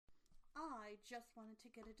I just wanted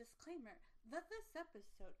to get a disclaimer that this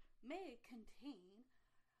episode may contain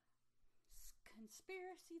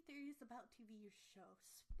conspiracy theories about TV shows.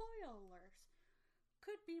 Spoilers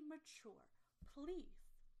could be mature.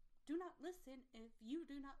 Please do not listen if you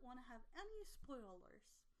do not want to have any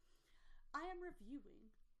spoilers. I am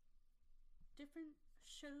reviewing different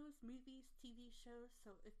shows, movies, TV shows,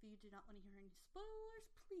 so if you do not want to hear any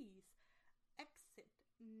spoilers, please exit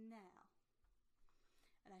now.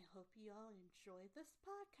 And I hope you all enjoy this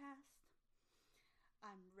podcast.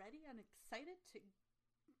 I'm ready and excited to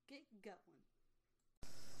get going.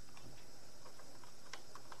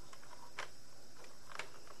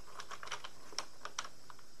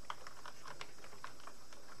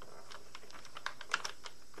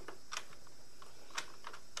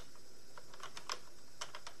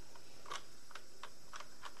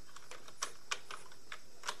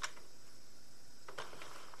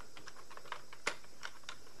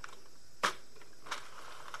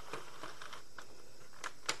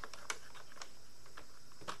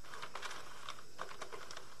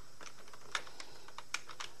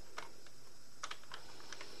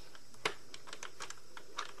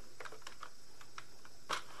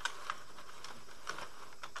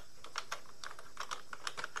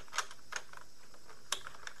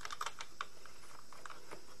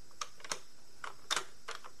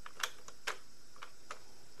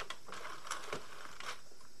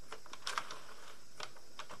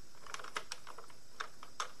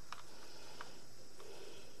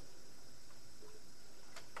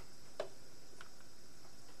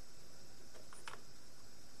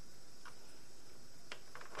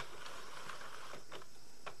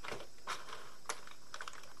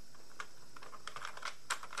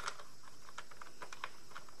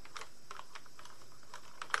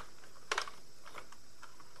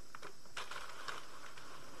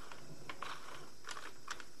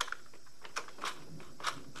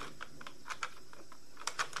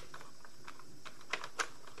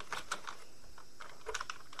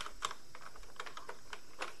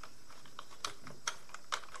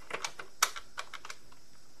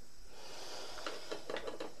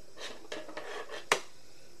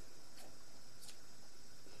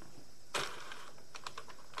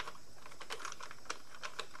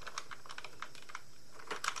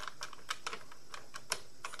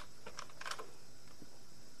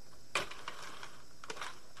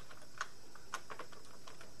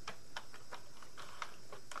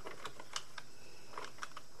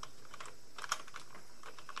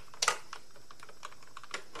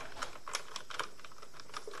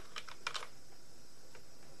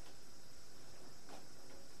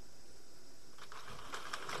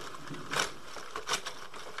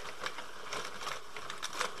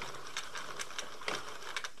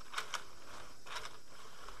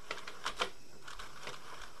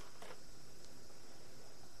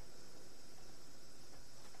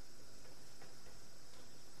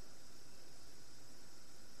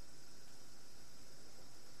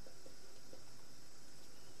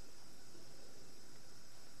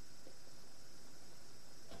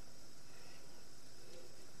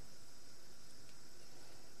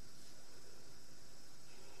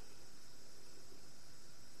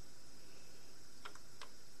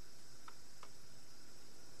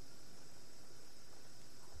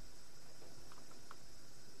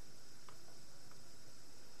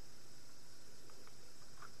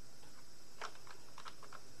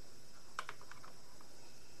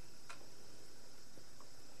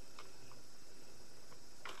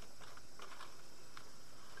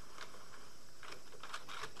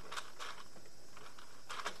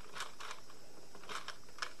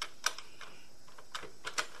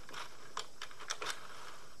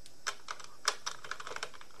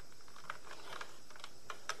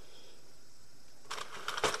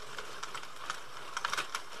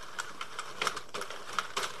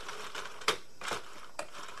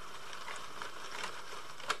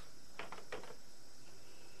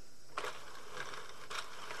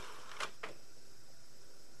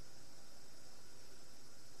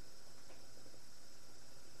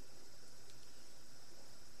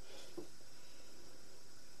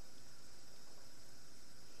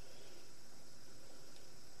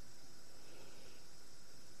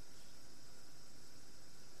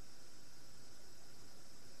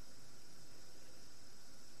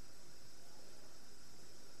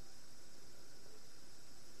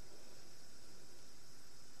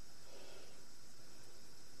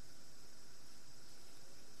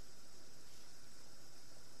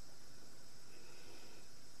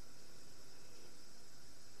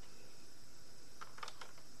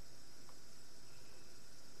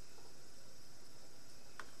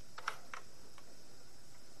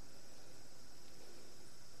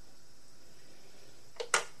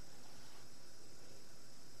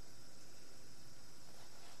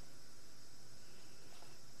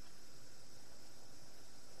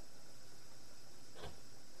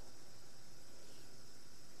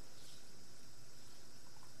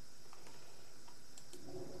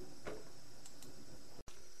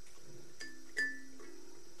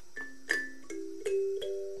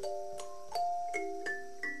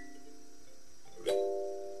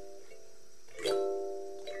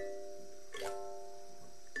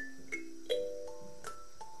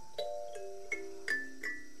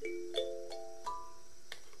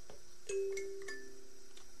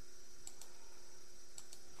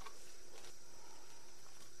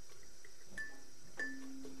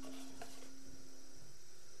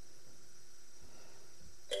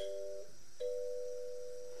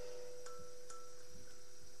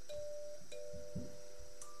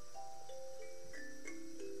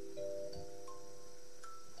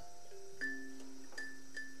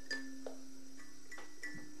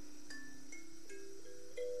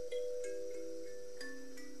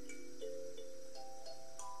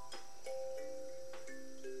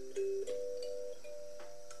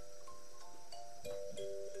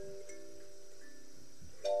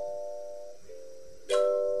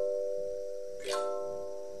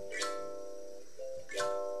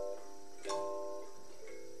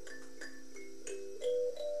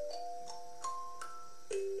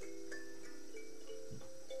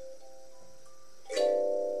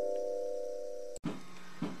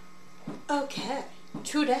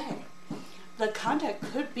 today. The content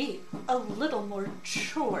could be a little more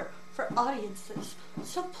mature for audiences,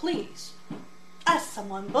 so please ask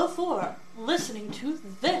someone before listening to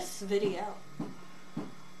this video.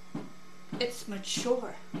 It's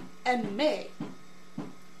mature and may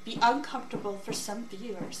be uncomfortable for some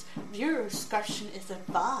viewers. Viewer discretion is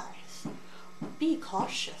advised. Be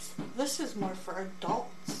cautious. This is more for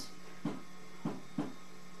adults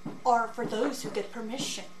or for those who get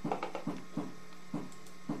permission.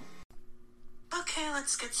 Okay,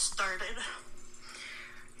 let's get started.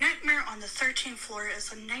 Nightmare on the 13th Floor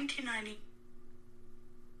is a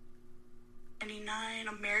 1999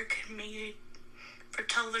 American-made for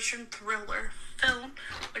television thriller film,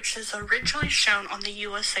 which is originally shown on the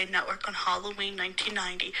USA Network on Halloween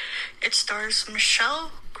 1990. It stars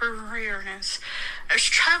Michelle Guerrero as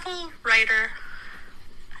travel writer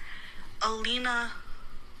Alina,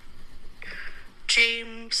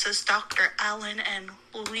 James as Dr. Allen, and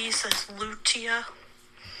Louise as Lutia.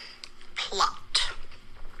 Plot.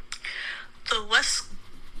 The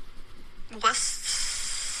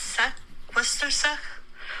Westerse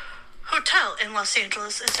Hotel in Los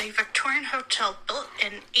Angeles is a Victorian hotel built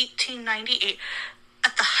in 1898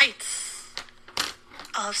 at the heights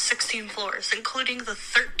of 16 floors, including the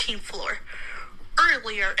 13th floor.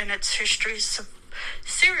 Earlier in its history,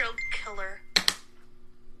 serial killer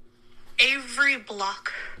Avery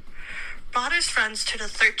Block brought his friends to the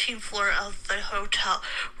 13th floor of the hotel,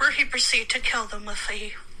 where he proceeded to kill them with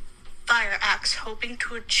a fire axe, hoping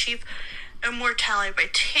to achieve immortality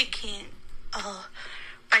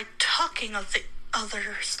by talking of the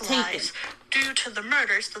others' lives. Due to the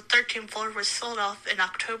murders, the 13th floor was sold off in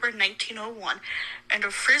October 1901, and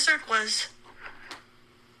a freezer was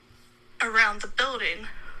around the building,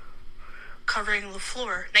 covering the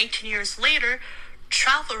floor. 19 years later,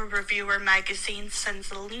 Travel Reviewer magazine sends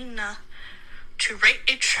Alina to write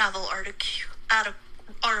a travel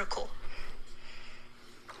article.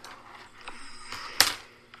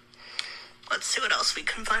 Let's see what else we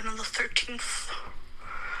can find on the 13th.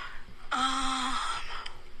 A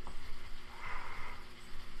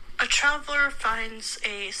traveler finds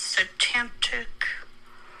a satanic.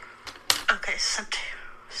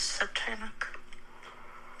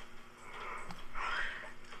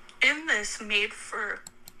 In this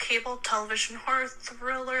made-for-cable television horror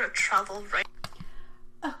thriller, a travel writer.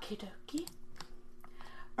 Okie dokie.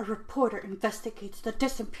 A reporter investigates the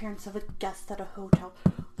disappearance of a guest at a hotel,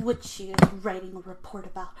 which she is writing a report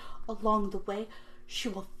about. Along the way, she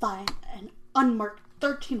will find an unmarked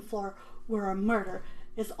 13th floor where a murder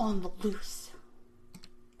is on the loose.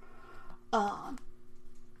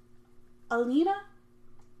 Alina,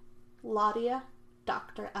 Ladia,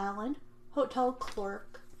 Dr. Allen, hotel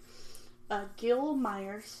clerk, Gil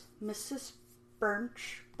Myers, Mrs.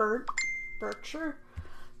 Bircher,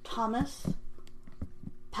 Thomas,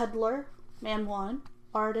 peddler, man one,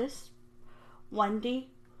 artist,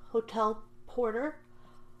 Wendy, hotel porter,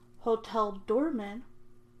 hotel doorman,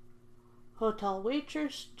 hotel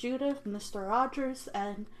waitress, Judith, Mr. Rogers,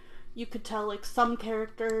 and you could tell like some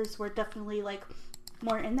characters were definitely like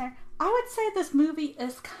more in there. I would say this movie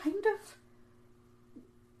is kind of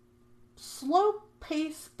slow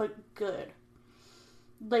pace but good.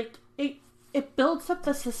 Like it builds up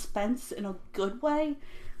the suspense in a good way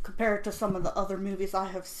compared to some of the other movies I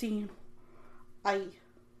have seen.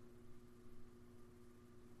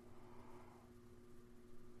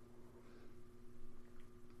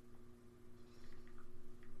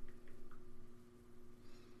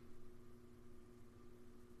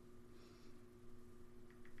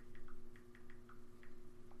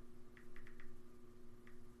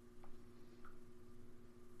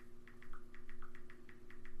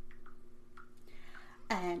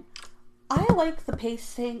 And I like the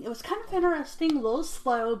pacing. It was kind of interesting, a little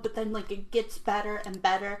slow, but then like it gets better and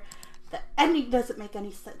better. The ending doesn't make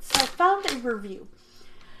any sense. So I found a review.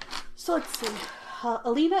 So let's see.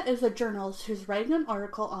 Alina is a journalist who's writing an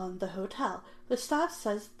article on the hotel. The staff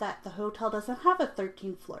says that the hotel doesn't have a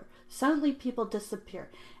 13th floor. Suddenly people disappear,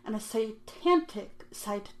 and a satanic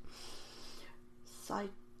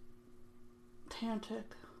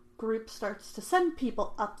group starts to send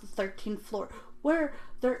people up the 13th floor, where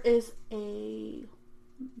there is a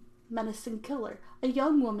menacing killer. A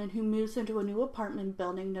young woman who moves into a new apartment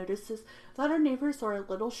building notices that her neighbors are a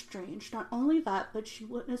little strange. Not only that, but she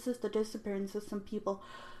witnesses the disappearance of some people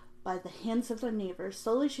by the hands of their neighbors.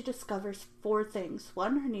 Slowly she discovers 4 things.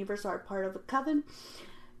 1, her neighbors are part of a coven.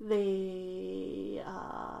 They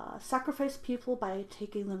sacrifice people by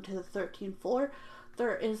taking them to the 13th floor.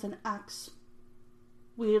 There is an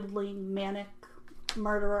axe-wielding manic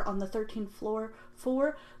murderer on the 13th floor.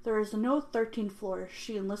 There is no 13th floor.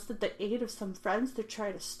 She enlisted the aid of some friends to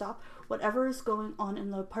try to stop whatever is going on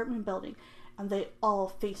in the apartment building, and they all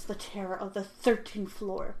face the terror of the 13th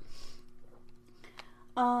floor.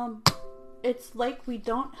 It's like we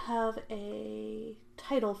don't have a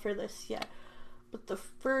title for this yet, but the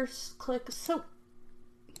first click, so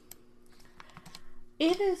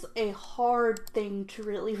it is a hard thing to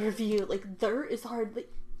really review. Like, there is hardly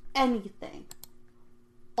anything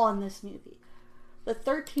on this movie. The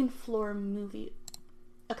 13th floor movie.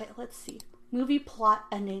 Okay, let's see. Movie plot,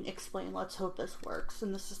 ending, explain. Let's hope this works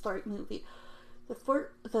and this is the right movie. The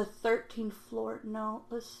 13th floor.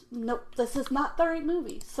 Nope, this is not the right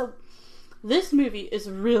movie. So this movie is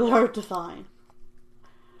really hard to find.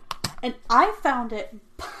 And I found it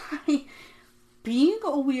by being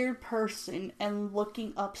a weird person and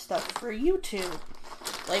looking up stuff for YouTube.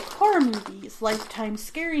 Like horror movies, Lifetime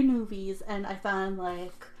scary movies, and I found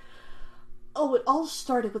it all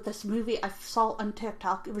started with this movie I saw on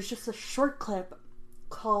TikTok. It was just a short clip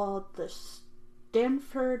called The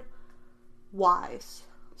Stanford Wives.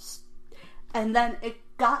 And then it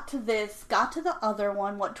got to the other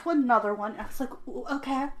one, went to another one. I was like,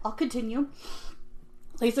 okay, I'll continue.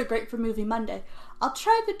 These are great for Movie Monday. I'll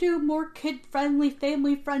try to do more kid-friendly,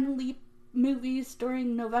 family-friendly movies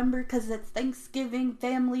during November because it's Thanksgiving,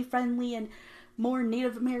 family-friendly, and more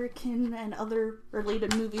Native American and other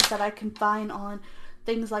related movies that I can find on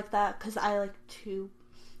things like that, because I like to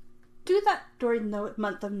do that during the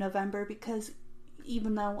month of November, because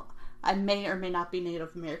even though I may or may not be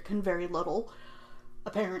Native American, very little,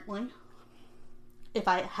 apparently, if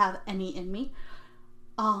I have any in me,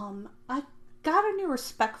 I got a new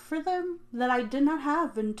respect for them that I did not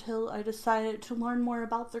have until I decided to learn more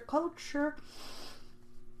about their culture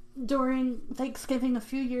during Thanksgiving a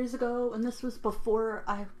few years ago, and this was before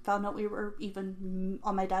I found out we were even,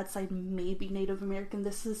 on my dad's side, maybe Native American.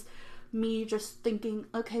 This is me just thinking,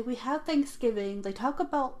 okay, we have Thanksgiving, they talk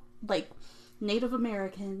about, Native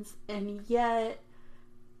Americans, and yet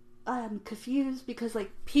I'm confused because,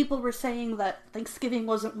 people were saying that Thanksgiving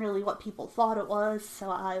wasn't really what people thought it was, so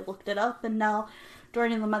I looked it up, and now,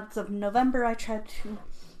 during the months of November, I tried to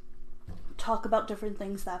talk about different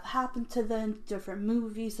things that have happened to them, different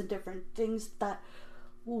movies and different things that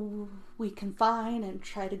we can find, and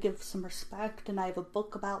try to give some respect, and I have a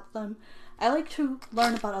book about them. I like to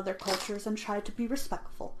learn about other cultures and try to be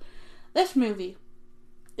respectful. This movie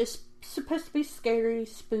is supposed to be scary,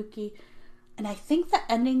 spooky, and I think the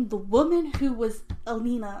ending, the woman who was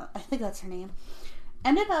Alina, I think that's her name,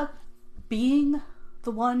 ended up being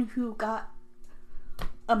the one who got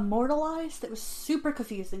immortalized. It was super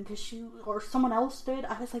confusing because someone else did.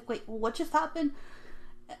 I was like, wait, what just happened?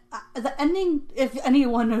 The ending, if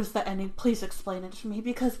anyone knows the ending, please explain it to me,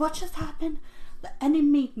 because what just happened? The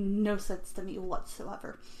ending made no sense to me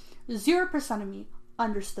whatsoever. 0% of me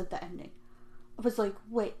understood the ending. I was like,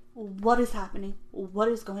 wait, what is happening? What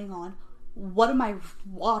is going on? What am I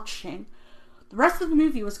watching? The rest of the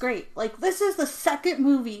movie was great. This is the second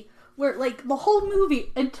movie where, the whole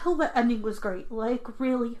movie until the ending was great.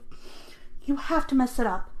 Really, you have to mess it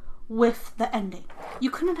up with the ending. You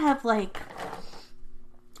couldn't have, I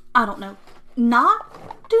don't know,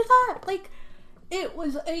 not do that. It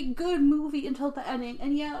was a good movie until the ending,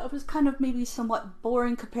 and yeah, it was kind of maybe somewhat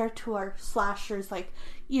boring compared to our slashers,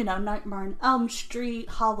 Nightmare on Elm Street,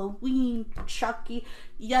 Halloween, Chucky.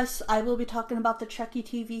 Yes, I will be talking about the Chucky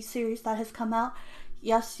TV series that has come out.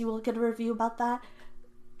 Yes, you will get a review about that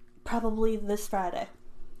probably this Friday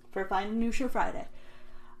for Find a New Show Friday.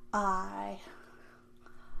 I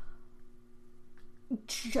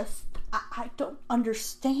don't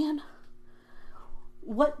understand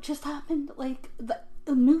what just happened.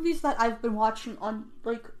 The movies that I've been watching on,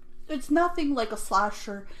 it's nothing like a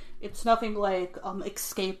slasher. It's nothing like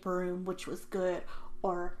Escape Room, which was good,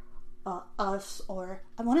 or Us, or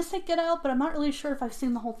I want to say Get Out, but I'm not really sure if I've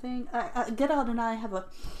seen the whole thing. Get Out and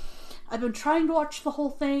I've been trying to watch the whole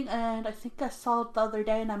thing, and I think I saw it the other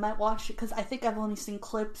day, and I might watch it because I think I've only seen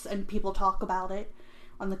clips and people talk about it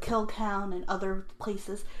on the Kill Count and other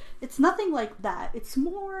places. It's nothing like that. It's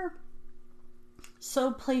more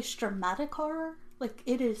so place dramatic horror.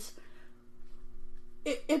 It is.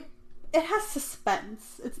 It has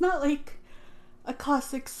suspense. It's not like a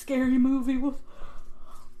classic scary movie with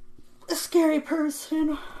a scary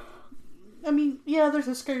person. I mean, yeah, there's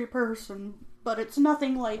a scary person, but it's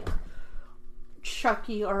nothing like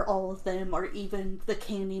Chucky or all of them, or even the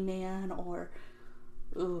Candyman, or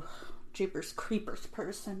Jeepers Creepers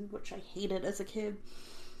person, which I hated as a kid.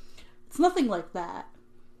 It's nothing like that.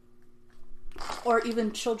 Or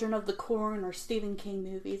even Children of the Corn or Stephen King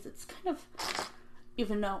movies. It's kind of,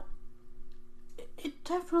 even though it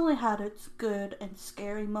definitely had its good and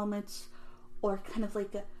scary moments, or kind of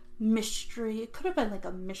like a mystery. It could have been like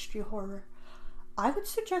a mystery horror. I would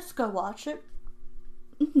suggest go watch it.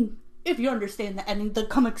 If you understand the ending, then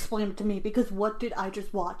come explain it to me, because what did I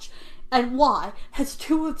just watch? And why has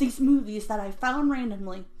two of these movies that I found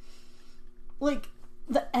randomly, like,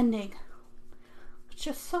 the ending, it's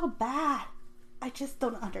just so bad. I just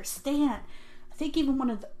don't understand. I think even one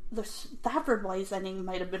of the Stafford Wives ending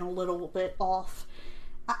might have been a little bit off.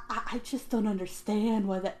 I just don't understand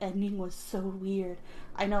why the ending was so weird.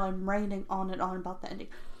 I know I'm ranting on and on about the ending.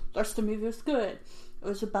 The rest of the movie was good. It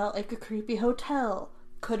was about like a creepy hotel.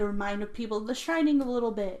 Could remind people of The Shining a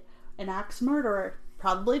little bit. An axe murderer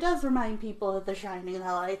probably does remind people of The Shining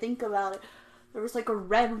now that I think about it. There was like a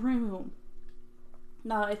red room.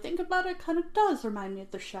 Now that I think about it, kind of does remind me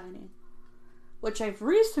of The Shining. Which I've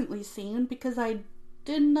recently seen because I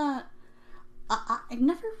did not... I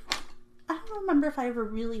don't remember if I ever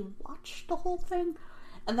really watched the whole thing.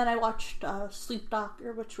 And then I watched Sleep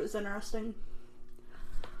Doctor, which was interesting.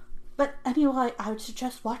 But anyway, I would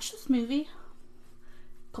suggest watch this movie,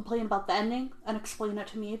 complain about the ending, and explain it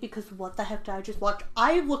to me, because what the heck did I just watch?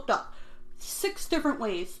 I looked up 6 different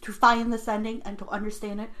ways to find this ending and to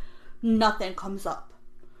understand it. Nothing comes up.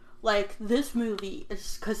 Like, this movie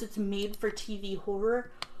is, because it's made for TV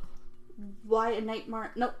horror, why a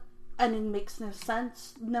nightmare? No, ending makes no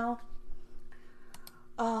sense. No.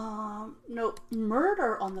 No,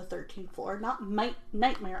 Murder on the 13th Floor, not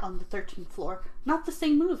Nightmare on the 13th Floor, not the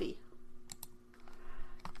same movie.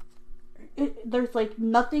 There's like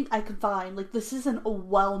nothing I can find. Like, this isn't a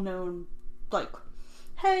well-known, like,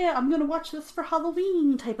 hey, I'm gonna watch this for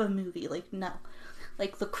Halloween type of movie. Like, no.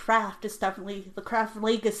 Like, The Craft is definitely, The Craft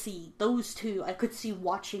Legacy, those two I could see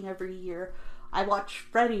watching every year. I watch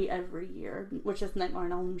Freddy every year, which is Nightmare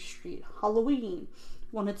on Elm Street. Halloween,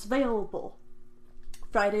 when it's available.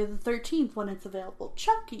 Friday the 13th, when it's available.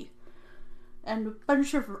 Chucky. And a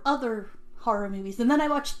bunch of other horror movies. And then I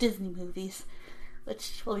watch Disney movies,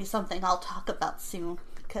 which will be something I'll talk about soon,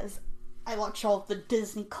 because I watch all of the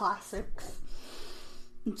Disney classics.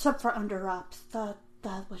 Except for Under Wraps. That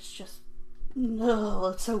was just... no,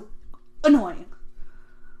 it's so annoying.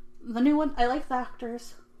 The new one, I like the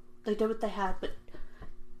actors. They did what they had, but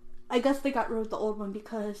I guess they got rid of the old one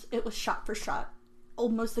because it was shot for shot.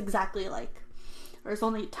 Almost exactly like. There's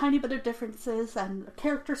only a tiny bit of differences, and the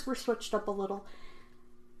characters were switched up a little.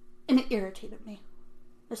 And it irritated me.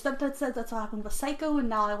 My stepdad said that's what happened with Psycho, and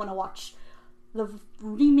now I want to watch the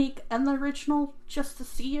remake and the original just to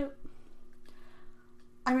see it.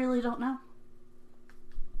 I really don't know.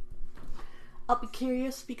 I'll be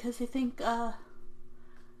curious because I think her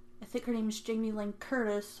name is Jamie Lynn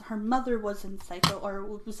Curtis. Her mother was in Psycho, or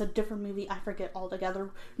it was a different movie. I forget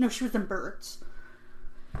altogether. No, she was in Birds.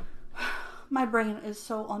 My brain is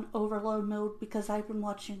so on overload mode because I've been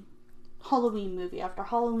watching Halloween movie after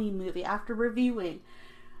Halloween movie after reviewing,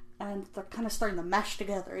 and they're kind of starting to mesh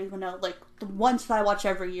together, even though like the ones that I watch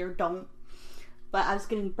every year don't. But I was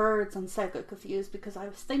getting Birds and Psycho confused because I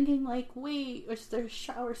was thinking like, wait, is there a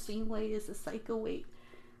shower scene? Wait, is a Psycho? Wait,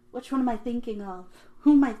 which one am I thinking of?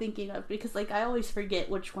 Who am I thinking of? Because like I always forget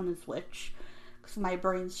which one is which, because my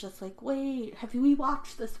brain's just like, wait, have we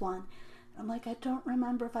watched this one? I'm like, I don't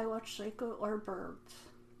remember if I watched Psycho or Birds.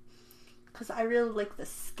 Because I really like the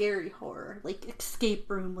scary horror. Like, Escape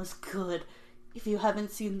Room was good. If you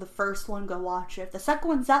haven't seen the first one, go watch it. If the second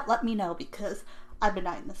one's out, let me know, because I've been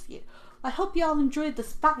dying to see it. I hope y'all enjoyed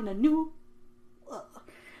this find a new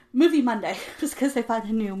Movie Monday. Just because I find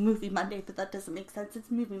a new Movie Monday, but that doesn't make sense. It's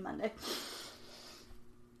Movie Monday.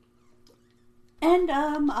 And,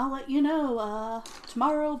 I'll let you know,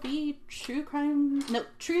 tomorrow will be True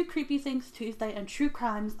Creepy Things Tuesday and True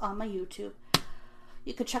Crimes on my YouTube.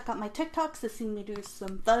 You can check out my TikToks to see me do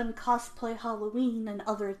some fun cosplay Halloween and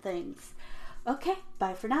other things. Okay,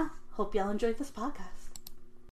 bye for now. Hope y'all enjoyed this podcast.